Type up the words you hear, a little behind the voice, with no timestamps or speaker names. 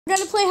We're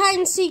gonna play hide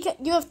and seek.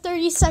 You have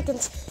 30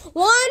 seconds.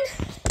 1,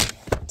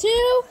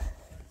 2.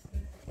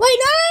 Wait,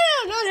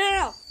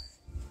 no.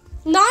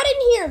 Not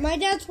in here. My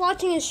dad's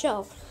watching his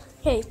show.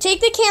 Okay,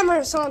 take the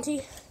camera,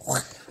 Santi.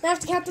 I have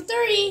to count to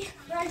 30.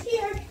 Right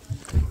here.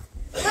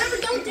 Remember,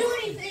 don't do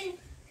anything.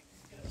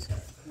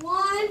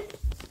 1,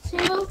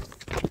 2,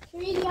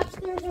 3. The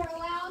upstairs are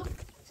allowed.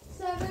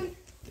 7,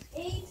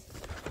 8,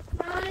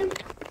 9,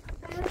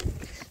 10,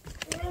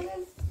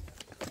 11,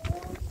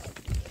 12,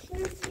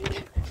 13,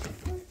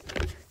 14,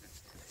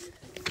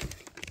 16,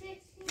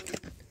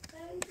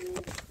 17,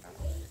 18,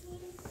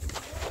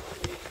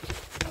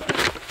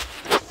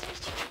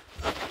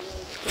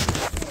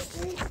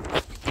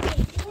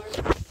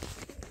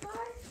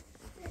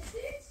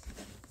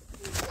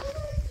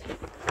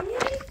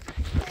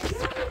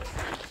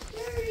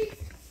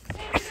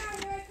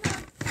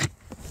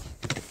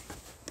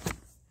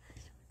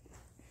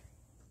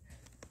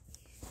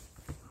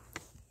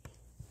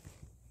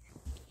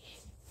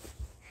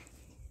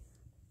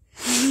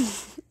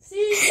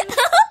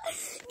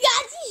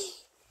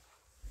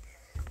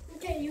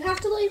 Okay, you have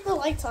to leave the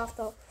lights off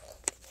though.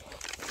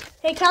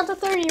 Hey, count to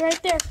 30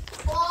 right there.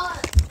 1,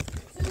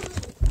 2,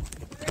 3,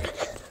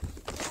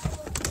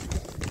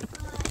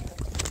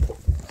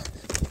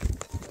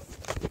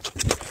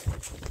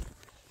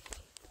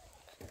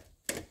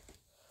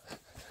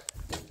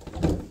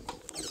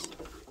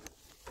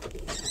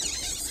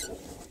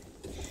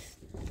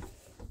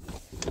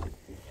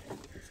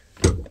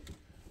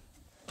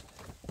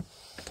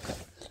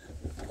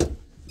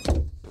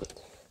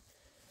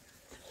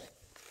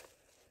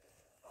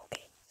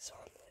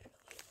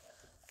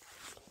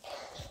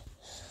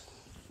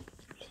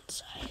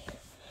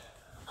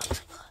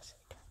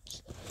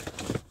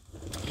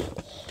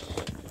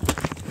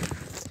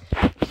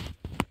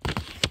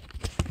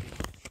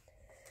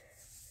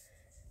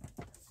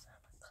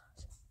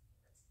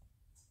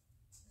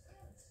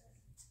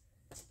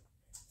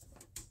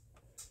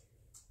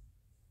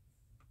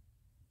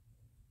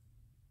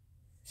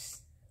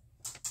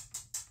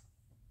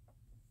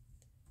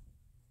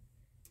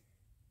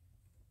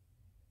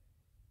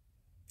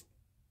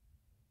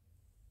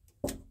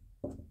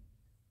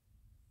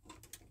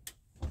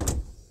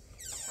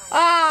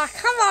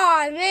 come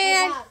on,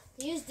 man.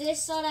 Use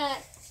this so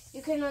that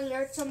you can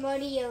alert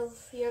somebody of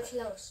you're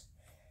close.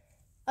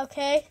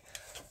 Okay.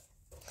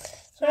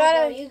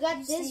 So you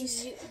got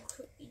this.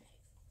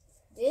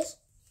 This?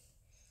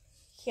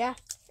 Yeah,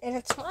 and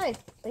it's mine.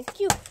 Thank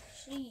you.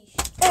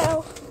 Sheesh.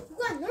 Oh. You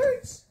got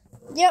nerds.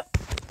 Yep.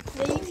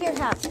 Yeah, you can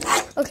have.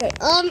 Okay.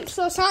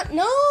 So Santi.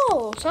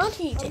 Oh,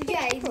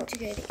 yeah, you need to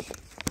get it.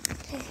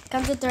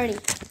 Come to 30.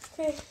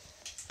 Okay.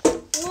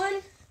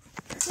 1,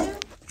 2,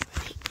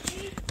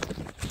 3.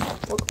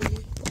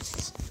 What's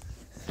this?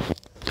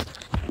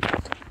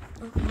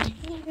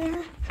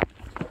 Here.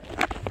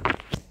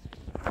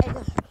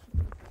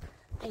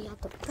 I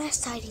got the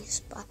best hiding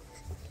spot.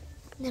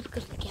 Never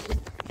gonna get it.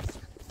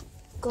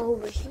 Go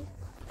over here.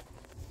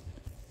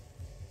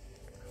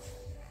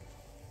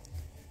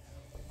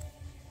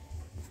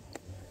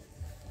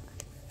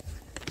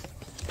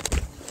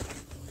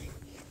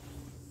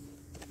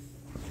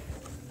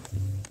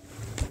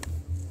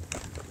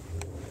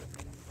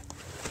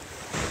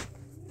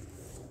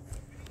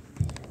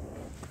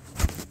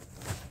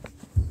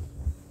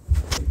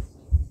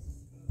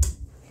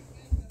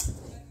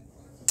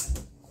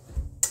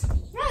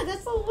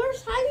 That's the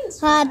worst hiding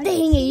spot.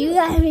 Dang it, you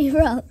got me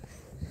wrong.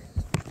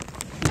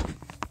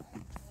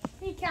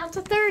 Hey, count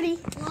to 30.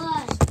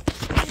 1.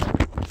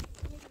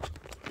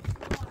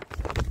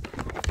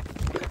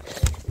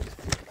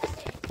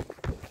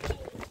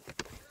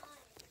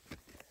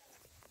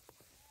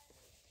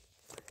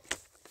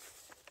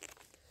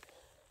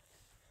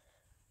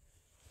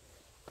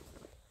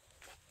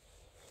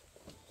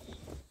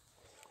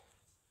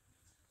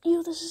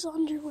 Ew, this is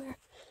underwear.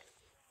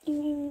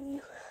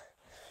 Ew.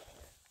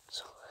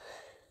 So.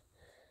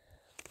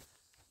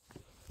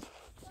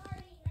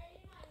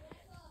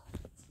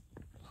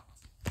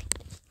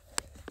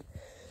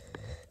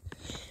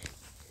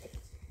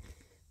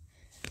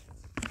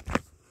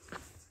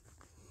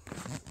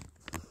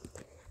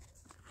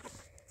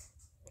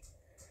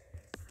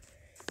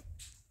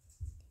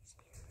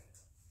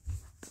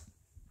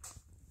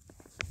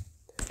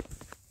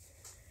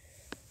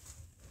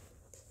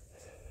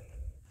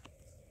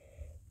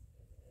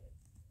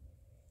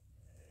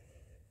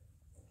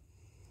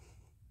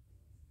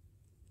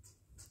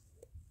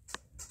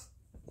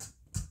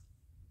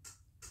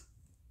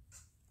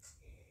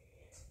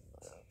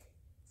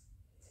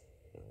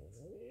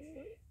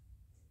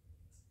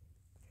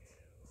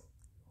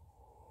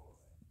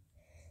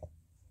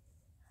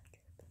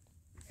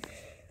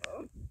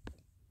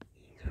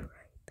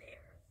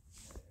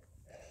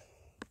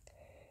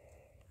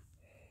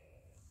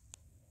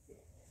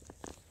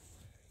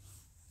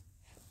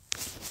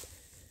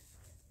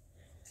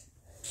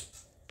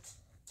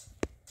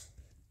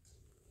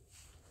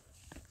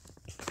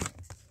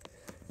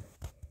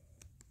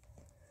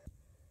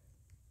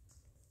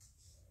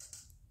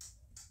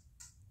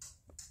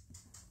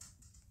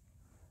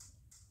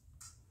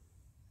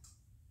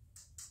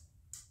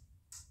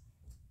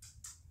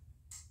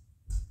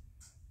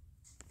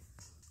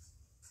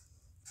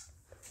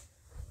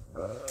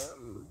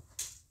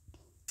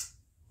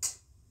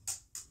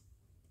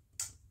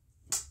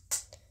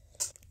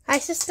 Hi,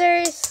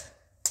 sisters.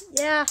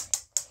 Yeah.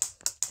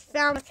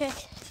 Found a pick.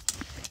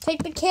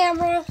 Take the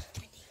camera.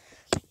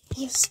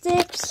 You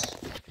sticks.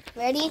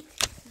 Ready?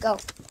 Go.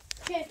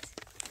 Okay.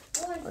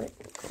 1.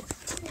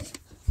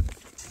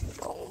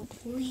 Oh,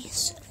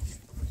 please.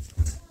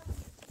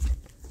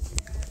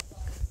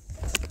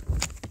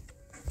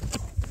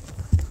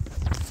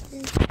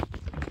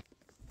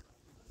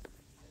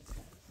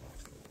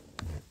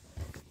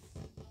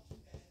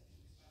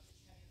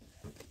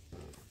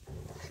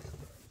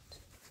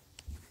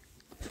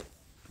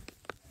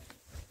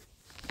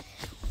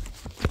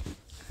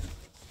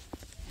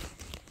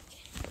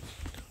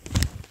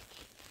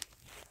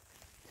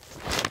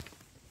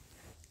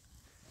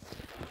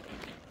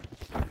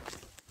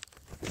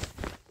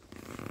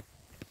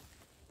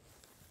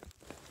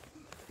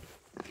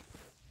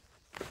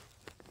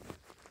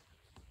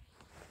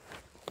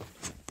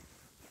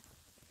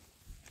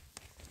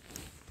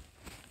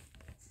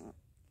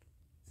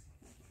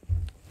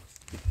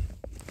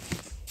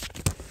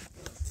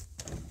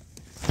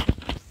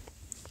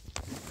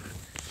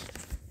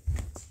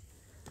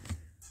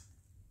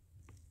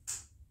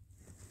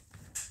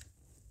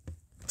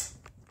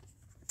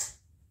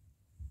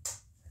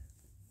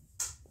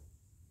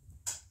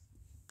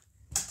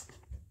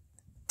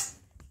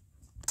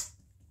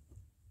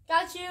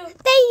 Got you.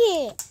 Dang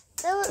it!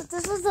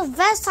 This was the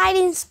best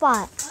hiding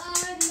spot.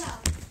 No.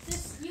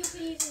 This you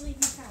can easily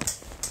be found.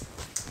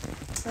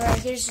 Alright,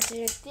 here's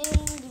your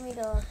thing. Give me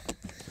the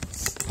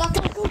stuff.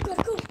 Go. 1.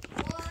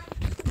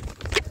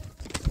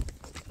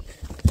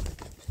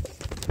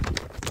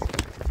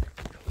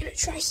 I'm gonna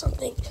try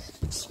something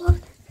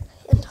smart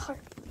and hard.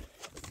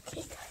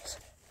 Okay, guys.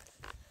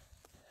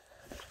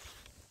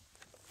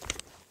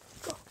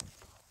 Go.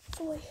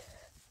 Boy.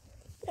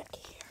 Back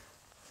here.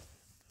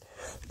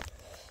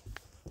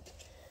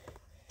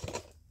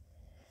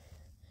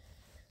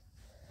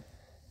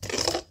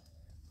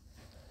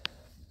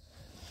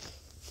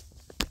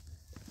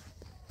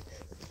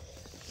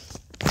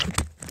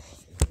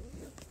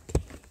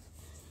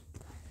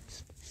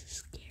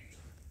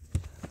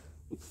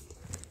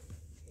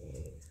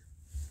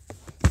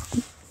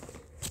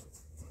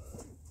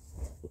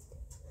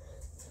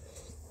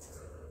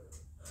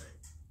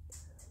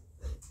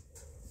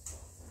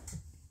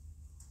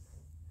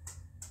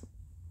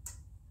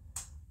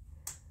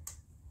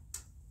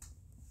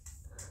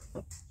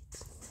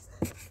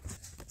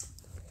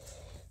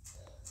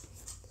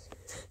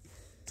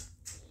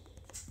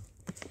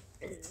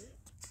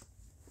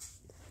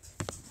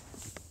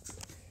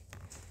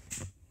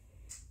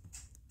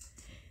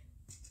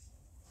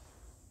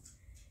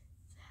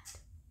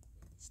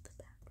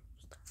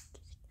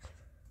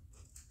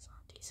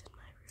 Santi's in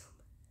my room.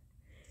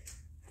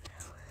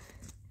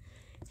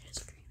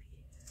 It's creepy.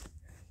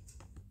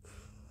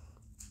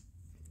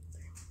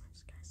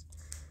 Guys.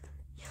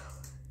 Yo.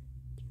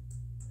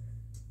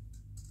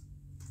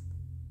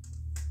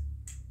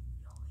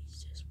 You always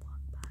just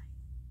walk by.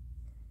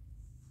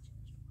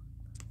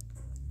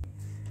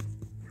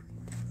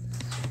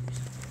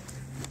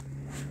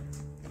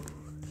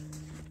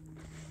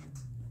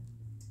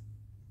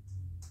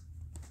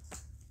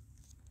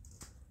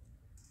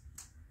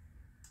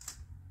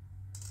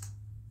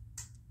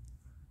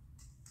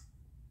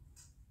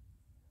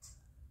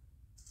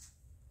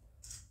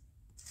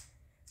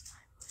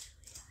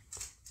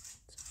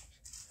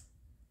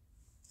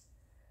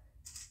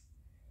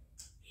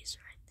 He's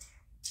right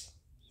there.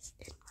 He's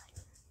in my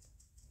room.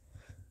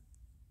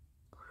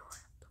 Oh no, I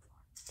have to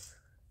fart.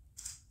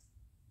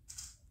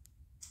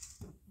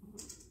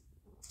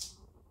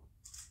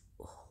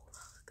 Oh,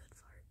 that was a good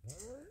fart.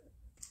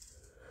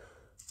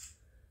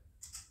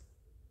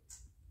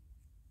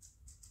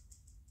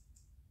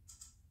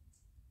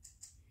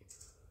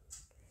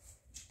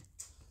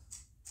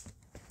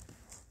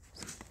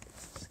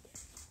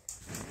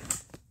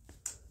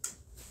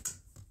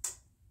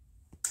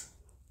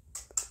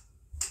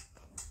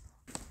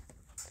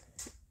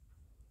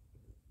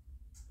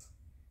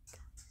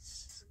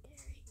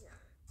 Scary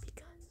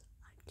because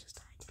I'm just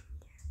hiding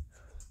here.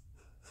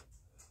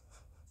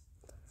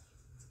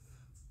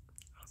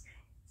 Okay.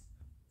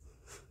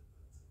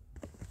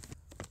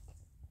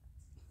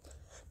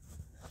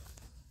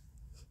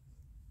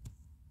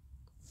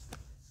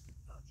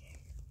 Okay.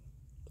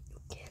 You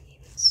can't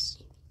even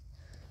see me.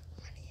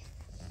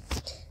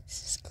 This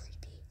is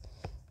creepy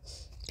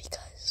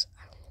because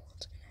I don't know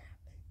what's gonna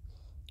happen.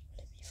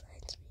 What if he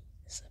finds me?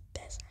 This is the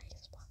best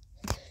hiding spot.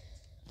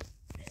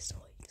 Best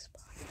hiding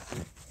spot.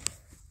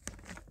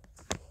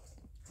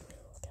 I'm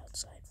gonna look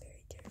outside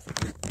very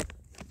carefully.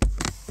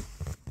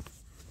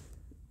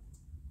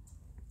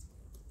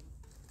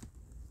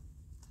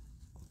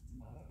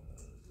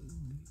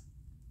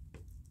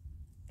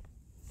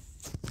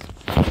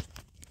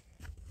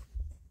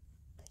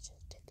 I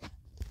just did that.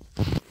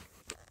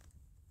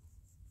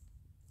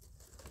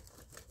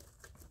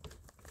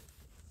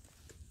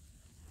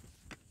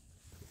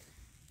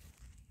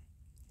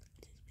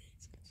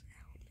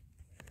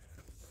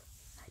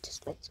 I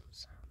just made some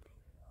sound.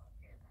 Maybe you'll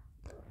hear that.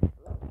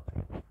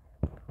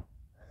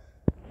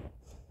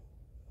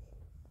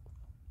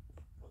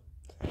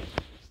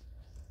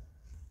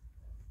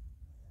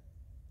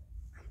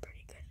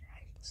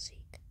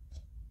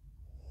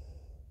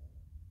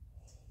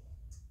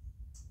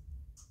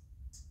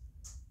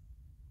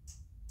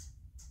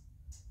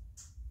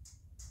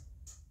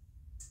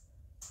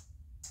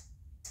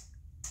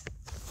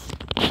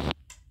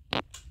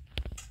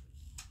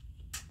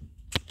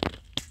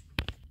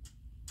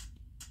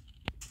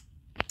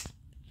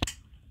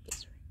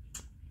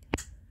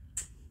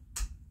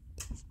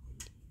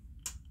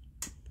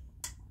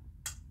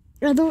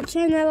 No, don't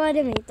shine that light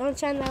at me. Don't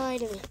shine that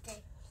light at me.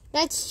 Okay.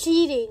 That's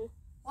cheating.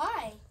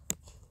 Why?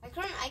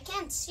 I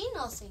can't see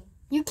nothing.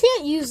 You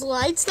can't use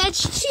lights.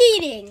 That's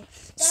cheating.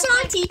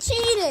 Santi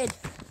cheated.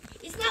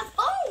 It's my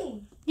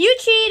phone. You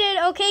cheated.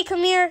 Okay,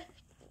 come here.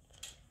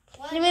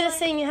 What Give me the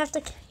thing. You have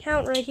to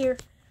count right here.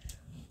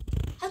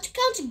 Have to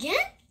count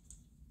again?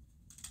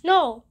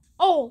 No.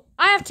 Oh,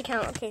 I have to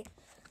count. Okay.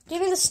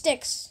 Give me the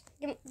sticks.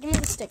 Give me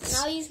the sticks.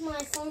 And I'll use my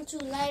phone to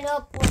light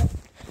up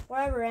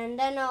wherever, and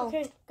then I'll...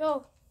 Okay,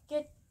 go.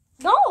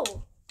 No!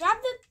 Grab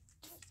the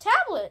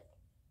tablet.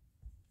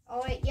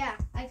 Oh, wait, yeah.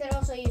 I could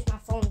also use my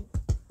phone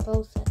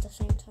both at the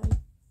same time.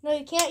 No,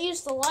 you can't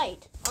use the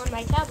light on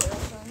my tablet.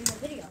 That's on the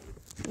video.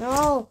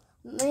 No,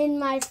 in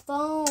my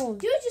phone.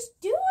 Dude, just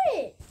do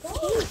it. Go.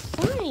 Okay,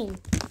 fine.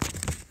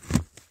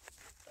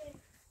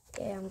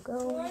 Okay, I'm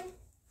going. 1,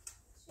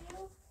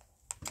 2,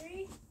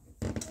 3,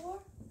 4.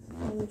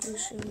 I'm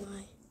using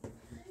my...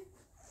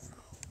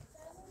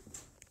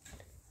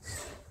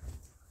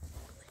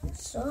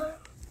 So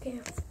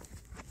careful.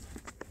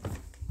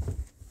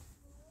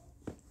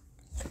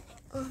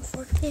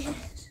 For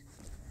this.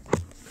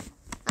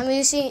 I'm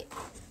using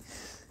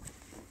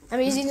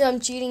some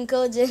cheating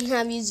codes and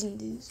I'm using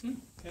this.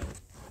 Okay.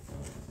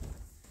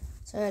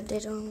 So they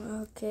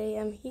don't. Okay,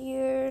 I'm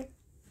here.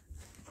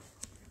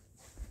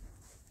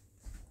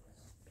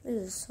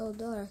 This is so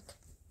dark.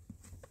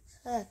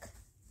 Heck.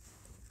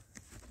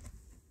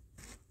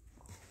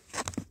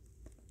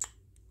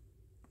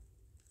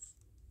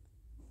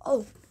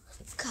 Oh,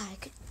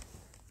 God.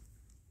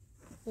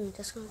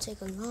 That's gonna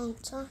take a long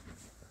time.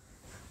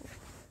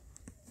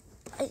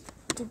 I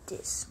did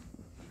this.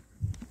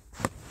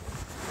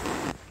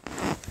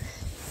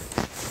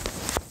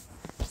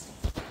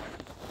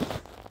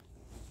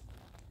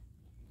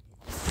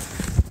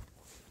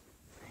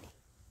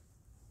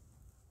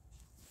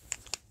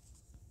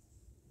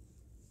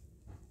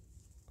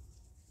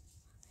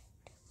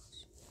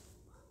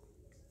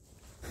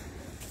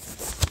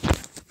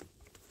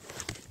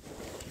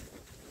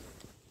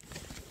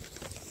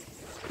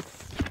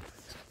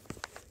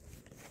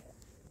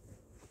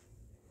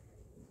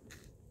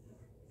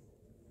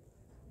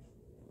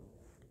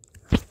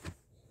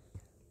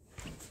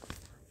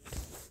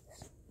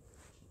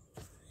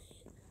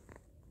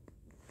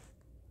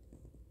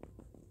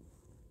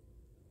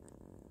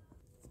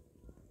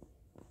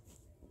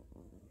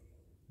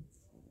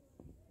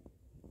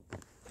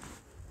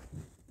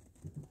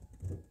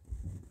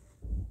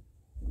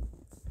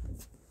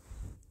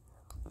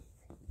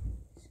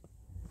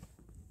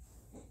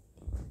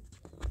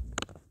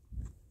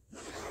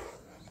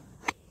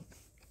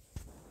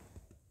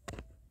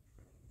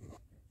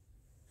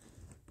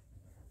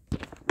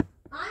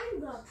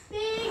 I'm the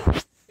big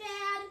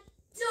bad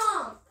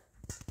dump.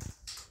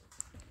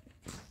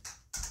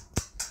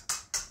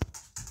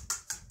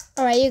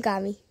 Alright, you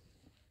got me.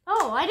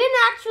 Oh, I didn't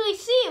actually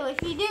see you.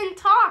 If you didn't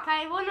talk,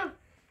 I wouldn't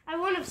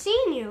have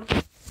seen you.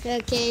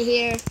 Okay,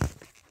 here.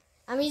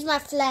 I'm using my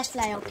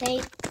flashlight,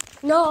 okay?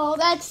 No,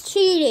 that's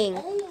cheating.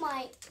 Oh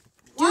my.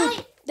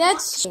 Dude,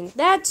 that's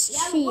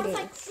cheating. What if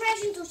I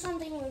crash into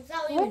something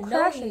without Don't even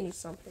crash knowing? into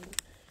something.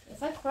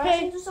 If I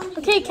crash into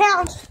something... Okay,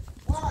 count.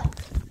 1,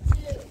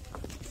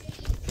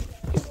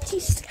 2,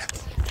 Jesus.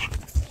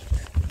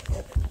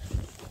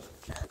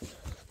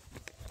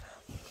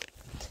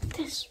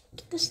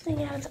 Get this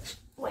thing out of the...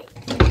 Wait.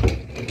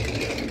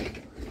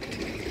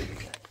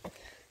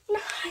 No,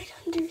 hide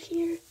under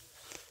here.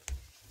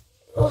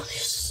 Oh,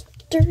 there's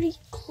dirty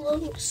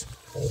clothes.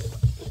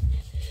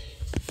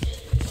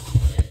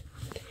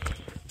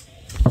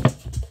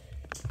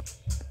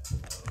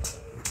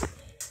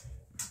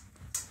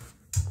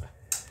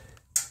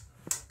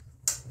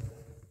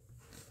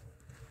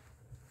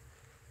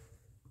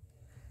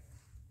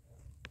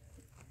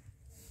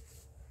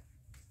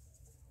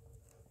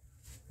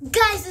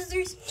 Guys,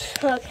 there's...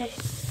 Okay.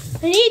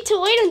 I need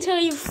to wait until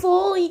you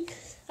fully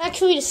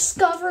actually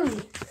discover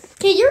me.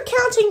 Okay, you're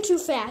counting too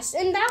fast,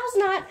 and that was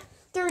not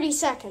 30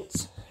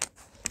 seconds.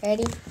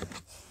 Ready?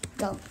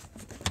 Go. 1,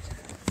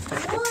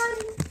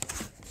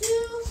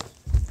 2,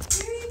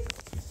 3,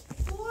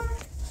 4,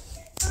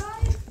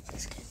 5,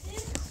 6.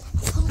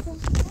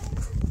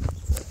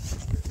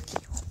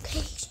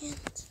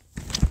 Patience.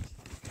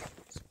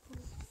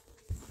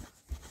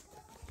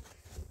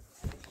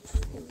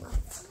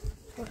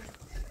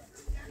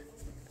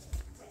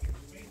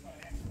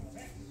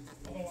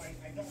 Although I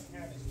don't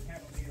have his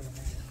cavalier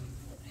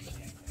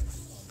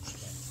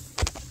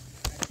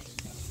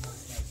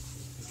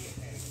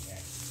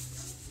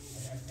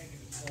I think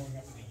it's throwing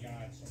up in the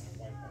yard so my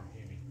wife won't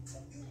hear me.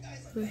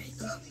 Right.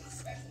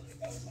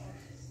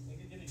 They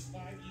did his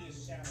 5 years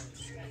salary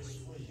tax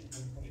free and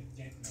wouldn't put a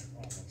dent in my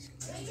problem.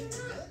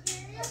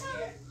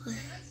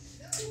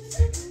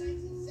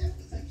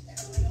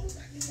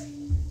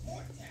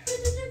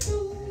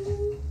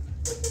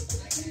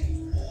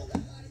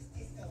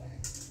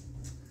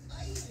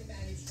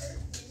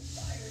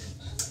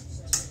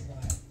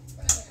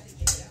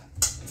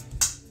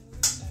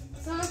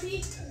 Santi,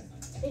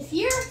 if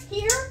you're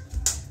here,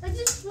 I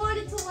just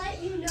wanted to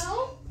let you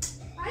know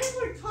I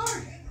worked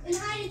hard and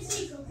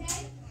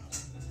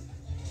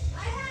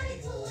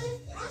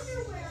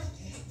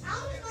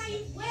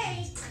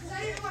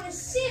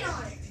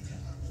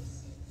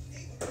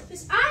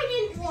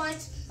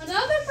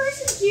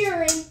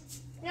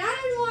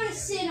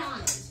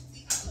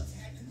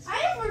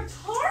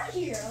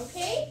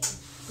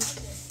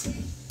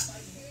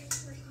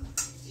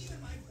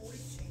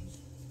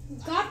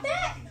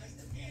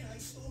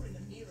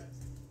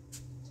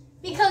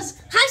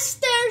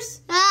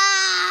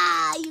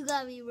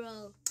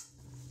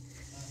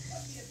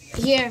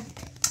Here.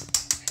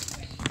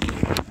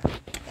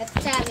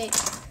 Let's have it.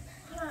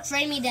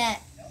 Trade me that.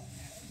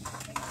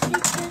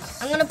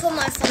 I'm gonna put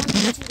my phone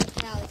into the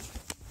couch.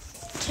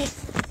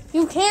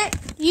 You can't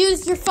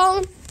use your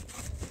phone.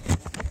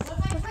 What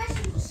if I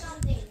press into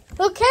something?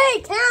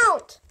 Okay,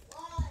 count.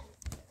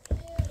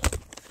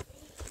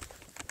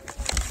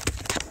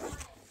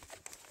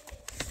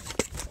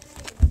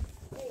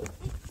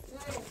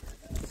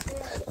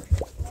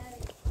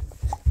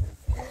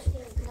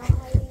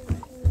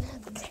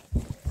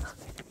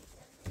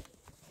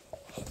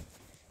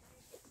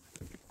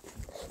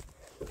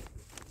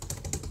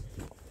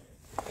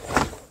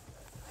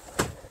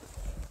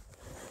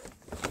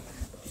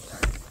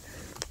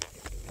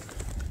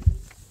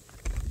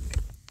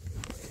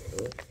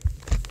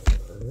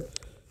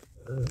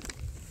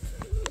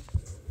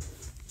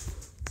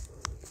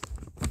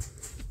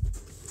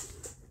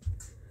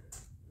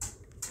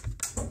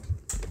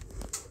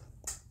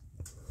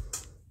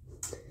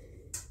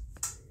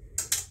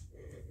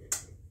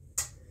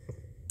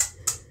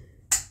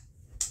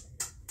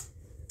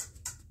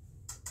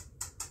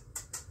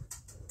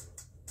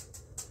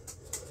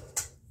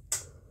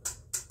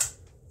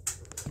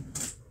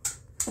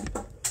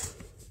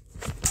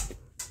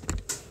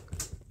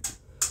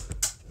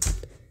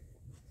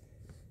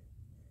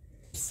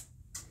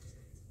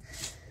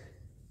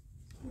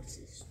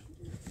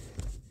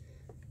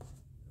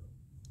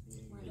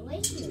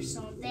 1, 2, or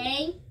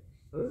something.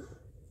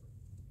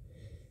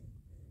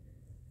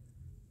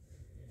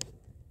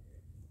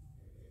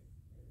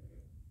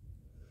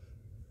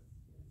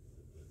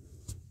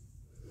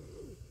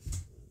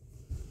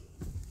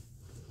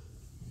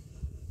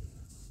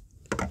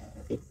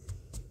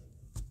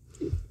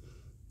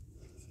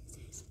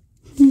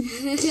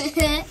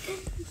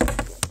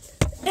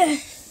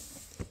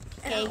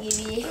 Okay, give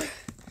me.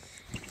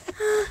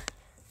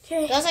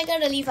 Okay. Plus, I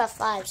gotta leave at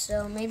 5,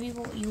 so maybe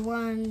maybe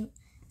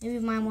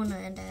you might wanna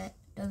end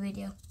the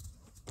video.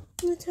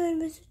 What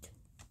time is it?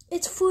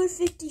 It's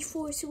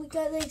 4:54, so we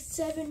got like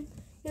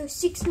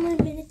 6 more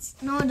minutes.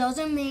 No, it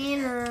doesn't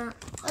matter.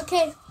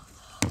 Okay.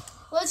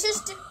 Let's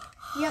just do,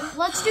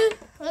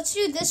 let's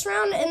do this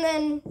round and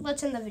then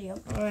let's end the video.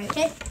 All right.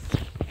 Okay?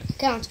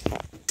 Count.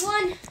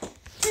 1,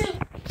 2.